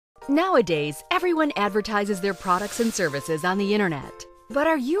Nowadays, everyone advertises their products and services on the internet. But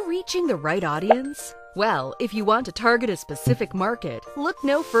are you reaching the right audience? Well, if you want to target a specific market, look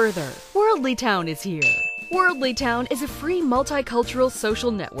no further. WorldlyTown is here. WorldlyTown is a free multicultural social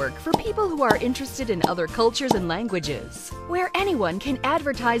network for people who are interested in other cultures and languages, where anyone can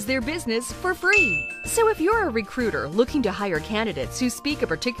advertise their business for free. So if you're a recruiter looking to hire candidates who speak a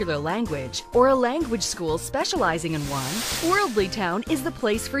particular language, or a language school specializing in one, WorldlyTown is the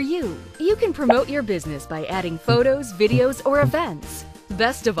place for you. You can promote your business by adding photos, videos, or events.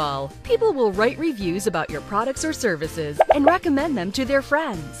 Best of all, people will write reviews about your products or services and recommend them to their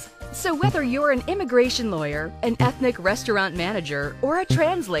friends. So whether you're an immigration lawyer, an ethnic restaurant manager, or a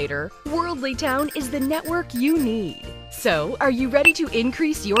translator, WorldlyTown is the network you need. So, are you ready to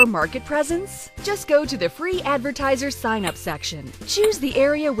increase your market presence? Just go to the free advertiser sign-up section. Choose the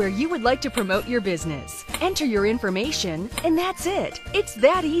area where you would like to promote your business. Enter your information, and that's it. It's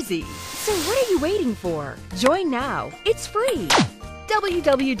that easy. So what are you waiting for? Join now. It's free.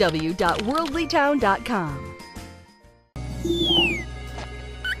 www.worldlytown.com